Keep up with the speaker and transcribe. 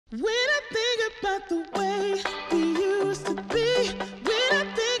When I think about the way we used to be, when I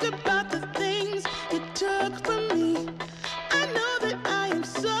think about the things you took from me, I know that I am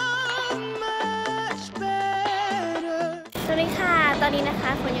so much better. สวัสดีค่ะตอนนี้นะคะ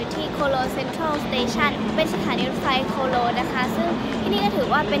ฝนอยู่ที่โคโลเซ็นทรัลสเตชันเป็นสถานีรถไฟโคโลนะคะซึ่งที่นี่ก็ถือ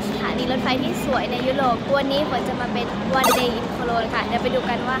ว่าเป็นสถานีรถไฟที่สวยในยุโรปวันนี้ฝนจะมาเป็น one day in Cologne ค่ะเดี๋ยวไปดู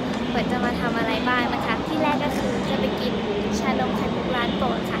กันว่าฝนจะมาทำอะไรบ้างนะคะที่แรกก็คือจะไปกินชานมไข่มุกร้านโปร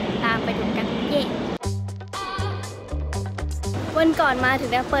ดค่ะตามไปดูกันเย่วันก่อนมาถึ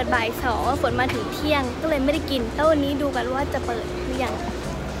งแล้วเปิดบ่าย2ฝนมาถึงเที่ยงก็เลยไม่ได้กินแล้ววันนี้ดูกันว่าจะเปิดหรือยัง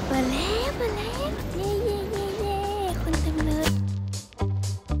เปิดแล้วเย่คนเต็มเลย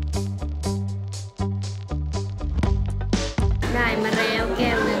ได้มาแล้วแ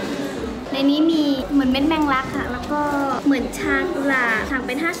ก้วนึงในนี้มีเหมือนเม็ดแมงลักค่ะแล้วก็เหมือนชากุหลาบสั่งเ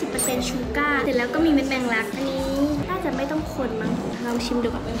ป็น 50% ชูการ์เสร็จแล้วก็มีเม็ดแมงลักอันนี้น่าจะไม่ต้องคนมั้งลองชิมดู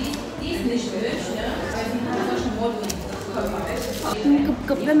ก่อนก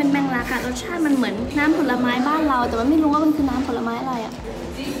รึบๆด้วยเม็ดแมงลักอะรสชาติมันเหมือนน้ำผลไม้บ้านเราแต่ว่าไม่รู้ว่ามันคือน้ำผลไม้อะไรอะ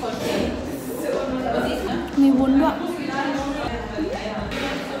มีวุ้นด้วย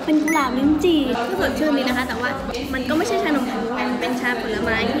เป็นกุหลาบลิ้นจี่ก็สดชื่นดีนะคะแต่ว่ามันก็ไม่ใช่ชานมไข่มุกเป็นชาผลไ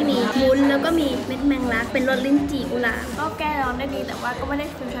ม้ที่มีวุ้นแล้วก็มีเม็ดแมงลักเป็นรสลิ้นจี่กุหลาบก็แก้ร้อนได้ดีแต่ว่าก็ไม่ได้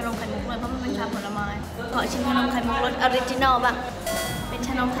ฟิลชานมไข่มุกเลยเพราะมันเป็นชาผลไม้ขอชิมชานมไข่มุกรสออริจินอลบ้างเป็นช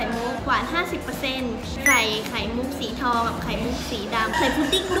านมไข่มุกหวาน 50%ไข่มุกสีทองกับไข่มุกสีดำใส่พุด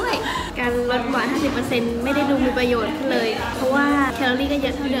ดิ้งด้วยการลดหวาน 50% ไม่ได้ดูมีประโยชน์เลยเพราะว่าแคลอรี่ก็เย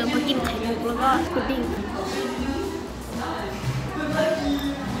อะเท่าเดิมเพราะกินไข่มุกแล้วก็พุดดิ้ง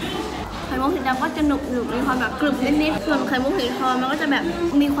ไข่มุกสีดำก็จะหนุบมีความแบบกรึบนิดๆส่วนไข่มุกสีทองมันก็จะแบบ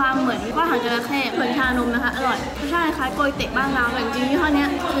มีความเหมือนว่าหางจระเข้เหมือนชานมนะคะอร่อยรสชาติคล้ายโกยเตะบ้านเราแต่จริงๆยี่ห้อนี้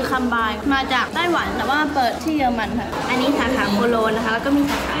คือคัมบายมาจากไต้หวันแต่ว่าเปิดที่เยอรมันค่ะอันนี้สาขาโคโลนนะคะแล้วก็มี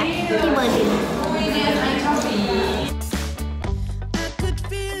สาขาที่เบอร์ลิน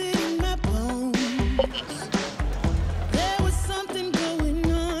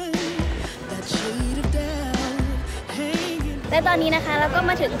และตอนนี้นะคะเราก็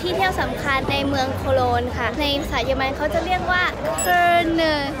มาถึงที่เที่ยวสำคัญในเมืองโคโลนค่ะในภาษาเยอรมันเขาจะเรียกว่าเคอร์เน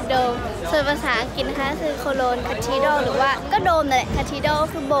อร์โดมส่วนภาษาอังกฤษนะคะคือโคโลนคาธีดรัลหรือว่าก็โดมนั่นแหละคาธีดรัล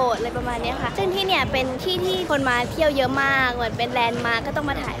คือโบสถ์อะไรประมาณนี้ค่ะซึ่งที่เนี่ยเป็นที่ที่คนมาเที่ยวเยอะมากเหมือนเป็นแลนด์มาร์คก็ต้อง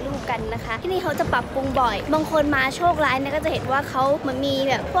มาถ่ายรูปกันนะคะที่นี่เขาจะปรับปรุงบ่อยบางคนมาโชคร้ายเนี่ยก็จะเห็นว่าเขาเหมือนมี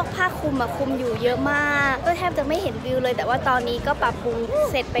แบบพวกผ้าคลุมคลุมอยู่เยอะมากก็แทบจะไม่เห็นวิวเลยแต่ว่าตอนนี้ก็ปรับปรุง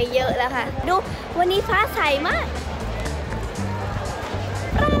เสร็จไปเยอะแล้วค่ะดูวันนี้ฟ้าใสมาก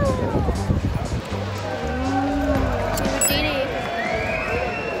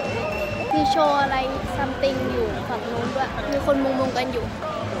มีโชว์อะไรซัมติงอยู่ฝั่งนู้นด้วยมีคนมุงกันอยู่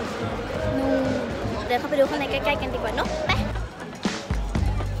นู่นเดี๋ยวเข้าไปดูข้างในใกล้ๆกันดีกว่าเนาะไป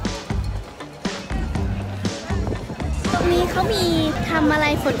ตรงนี้เขามีทำอะไร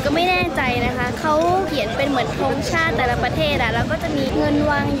ฝนก็ไม่แน่ใจนะคะเขาเขียนเป็นเหมือนธงชาติแต่ละประเทศแล้วก็จะมีเงิน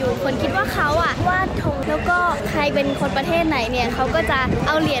วางอยู่คนคิดว่าเขาวาดธงแล้วก็ใครเป็นคนประเทศไหนเนี่ยเขาก็จะเ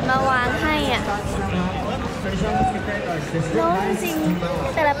อาเหรียญมาวางให้แล้วจริง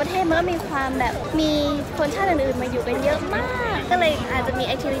แต่ละประเทศมันก็มีความแบบมีคนชาติอื่นๆมาอยู่กันเยอะมากก็เลยอาจจะมีแ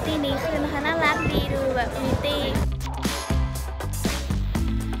อคทิวิตี้นี้ขึ้นนะคะน่ารักดีดูแบบมิตี้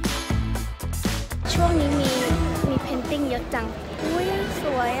ช่วงนี้มีเพนติ้งเยอะจังอุ้ยส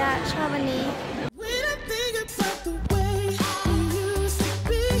วยชอบอันนี้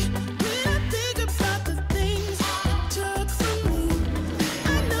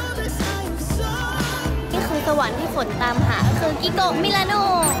สวรรค์ที่ฝนตามหาคือกิโกมิลานโน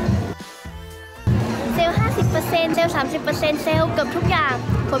เซลล์ 50% เซลล์ 30% เซลล์เกือบทุกอย่าง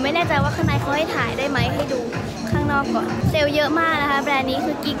ผมไม่แน่ใจว่าข้างในเขาให้ถ่ายได้ไหมให้ดูข้างนอกก่อนเซลล์เยอะมากนะคะแบรนด์นี้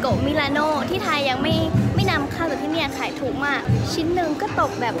คือกิโกมิลานโนที่ไทยยังไม่นำเข้าแต่ที่เนี่ยขายถูกมากชิ้นหนึ่งก็ต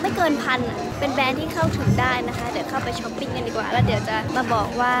กแบบไม่เกินพันเป็นแบรนด์ที่เข้าถึงได้นะคะเดี๋ยวเข้าไปช้อปปิ้งกันดีกว่าแล้วเดี๋ยวจะมาบอก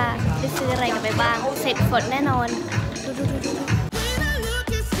ว่าได้ซื้ออะไรกันไปบ้างเสร็จฝนแน่นอนดู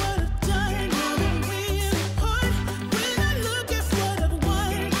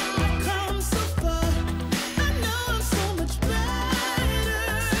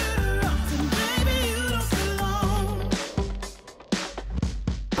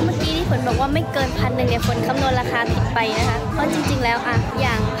ฝนบอกว่าไม่เกิน1,000เนี่ยฝนคำนวณราคาผิดไปนะคะเพราะจริงๆแล้วอ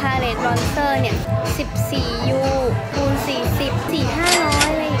ย่างพาเลตรอนเตอร์เนี่ย14 ยูคูณ 40 4-500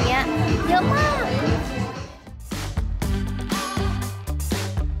อะไรอย่างเงี้ยเยอะมาก ต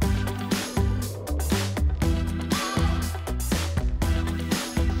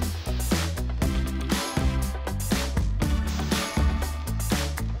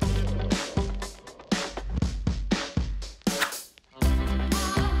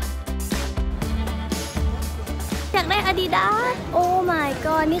Adidas โอ้ my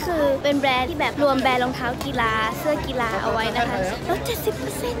god นี่คือเป็นแบรนด์ที่แบบรวมแบรนด์รองเท้ากีฬาเสื้อกีฬาเอาไว้นะคะแล้ว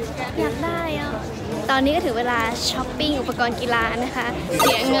 70% อยากได้อ่ะตอนนี้ก็ถึงเวลาช้อปปิ้งอุปกรณ์กีฬานะคะเ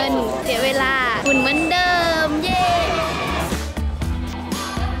สียเงินเสียเวลาหุ่นเหมือนเดิมเย้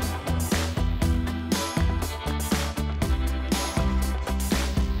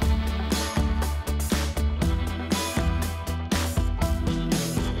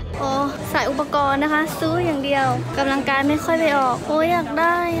โอ้สายอุปกรณ์นะคะซื้ออย่างเดียวกำลังกายไม่ค่อยไปออกโอ้อยากไ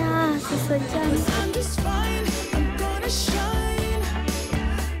ด้อ่ะสวยๆจัง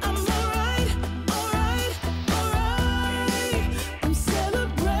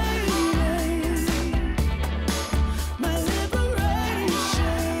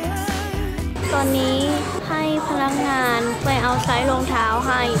ตอนนี้ให้พนักงานไปเอาไซส์รองเท้าใ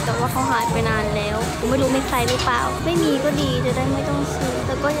ห้แต่ว่าเขาหายไปนานแล้วไม่รู้มีใครหรือเปล่าไม่มีก็ดีจะได้ไม่ต้องซื้อแ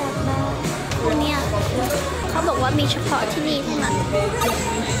ต่ก็อยากได้คู่เนี้ยเขาบอกว่ามีเฉพาะที่นี่เท่านั้น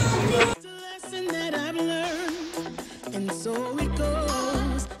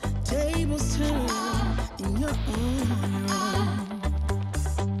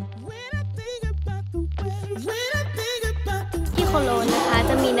โคโลนนะคะ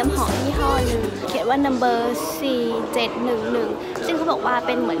จะมีน้ำหอมยี่ห้อหนึ่งเขียนว่า number 4711ซึ่งเขาบอกว่าเ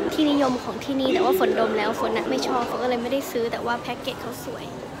ป็นเหมือนที่นิยมของที่นี่แต่ว่าฝนดมแล้วฝนไม่ชอบฝนก็เลยไม่ได้ซื้อแต่ว่าแพ็กเกจเขาสวย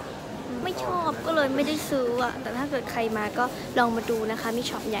ไม่ชอบก็เลยไม่ได้ซื้ออ่ะแต่ถ้าเกิดใครมาก็ลองมาดูนะคะมี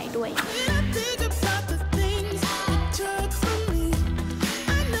ช็อปใหญ่ด้วย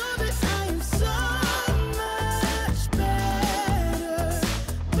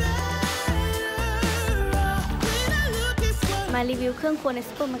มารีวิวเครื่องครัวใน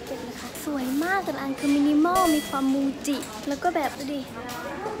ซูเปอร์มาร์เก็ตนะคะสวยมากแต่ละอันคือมินิมอลมีความมูจิแล้วก็แบบดูดิ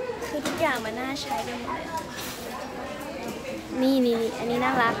คือทุกอย่างมันน่าใช้ไปหมดเลยนี่อันนี้น่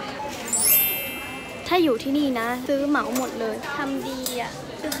ารักถ้าอยู่ที่นี่นะซื้อเหมาหมดเลยทำดีอ่ะ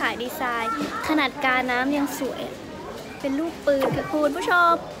คือขายดีไซน์ขนาดกาน้ำยังสวยเป็นรูปปืนค่ะคุณผู้ช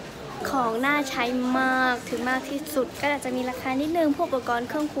มของน่าใช้มากถึงมากที่สุดก็อาจจะมีราคานิดนึงพวกอุปกรณ์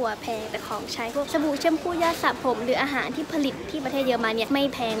เครื่องครัวแพงแต่ของใช้พวกสบู่แชมพูยาสระผมหรืออาหารที่ผลิตที่ประเทศเยอรมันเนี่ยไม่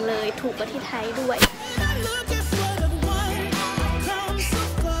แพงเลยถูกกว่าที่ไทยด้วย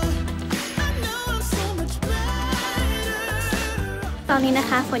ตอนนี้นะ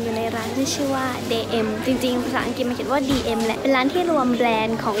คะฝนอยู่ในร้านที่ชื่อว่า DM จริงๆภาษาอังกฤษมันเขียนว่า DM แหละเป็นร้านที่รวมแบรน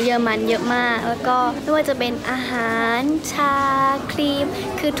ด์ของเยอรมันเยอะมากแล้วก็ไม่ว่าจะเป็นอาหารชาครีม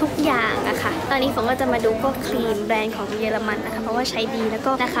คือทุกอย่างอะค่ะตอนนี้ฝนก็จะมาดูพวกครีมแบรนด์ของเยอรมันนะคะเพราะว่าใช้ดีแล้วก็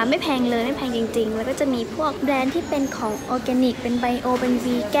ราคาไม่แพงเลยไม่แพงจริงๆแล้วก็จะมีพวกแบรนด์ที่เป็นของออร์แกนิกเป็นไบโอเป็น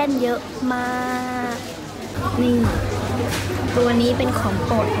วีแกนเยอะมากนี่ตัวนี้เป็นของโ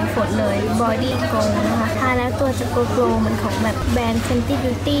ปรดของฝนเลย Body Glow นะคะทาแล้วตัวจะโกลว์เหมือนของแบบแบรนด์ Fenty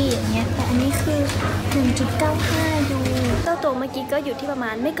Beauty อย่างเงี้ยแต่อันนี้คือ 1.95 ยูเจ้าตัวเมื่อกี้ก็อยู่ที่ประม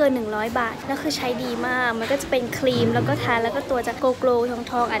าณไม่เกิน100 บาทแล้วคือใช้ดีมากมันก็จะเป็นครีมแล้วก็ทาแล้วก็ตัวจะโกลว์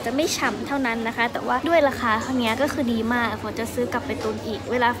ทองอาจจะไม่ฉ่ำเท่านั้นนะคะแต่ว่าด้วยราคาเท่านี้ก็คือดีมากฝนจะซื้อกลับไปตุนอีก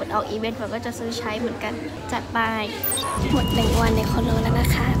เวลาฝนออกอีเวนต์ฝนก็จะซื้อใช้เหมือนกันจัดไปหมด1 วันในโคโลนแล้วนะ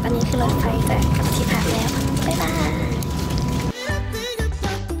คะตอนนี้คือรถไฟจะกลับที่พักแล้วบ๊ายบาย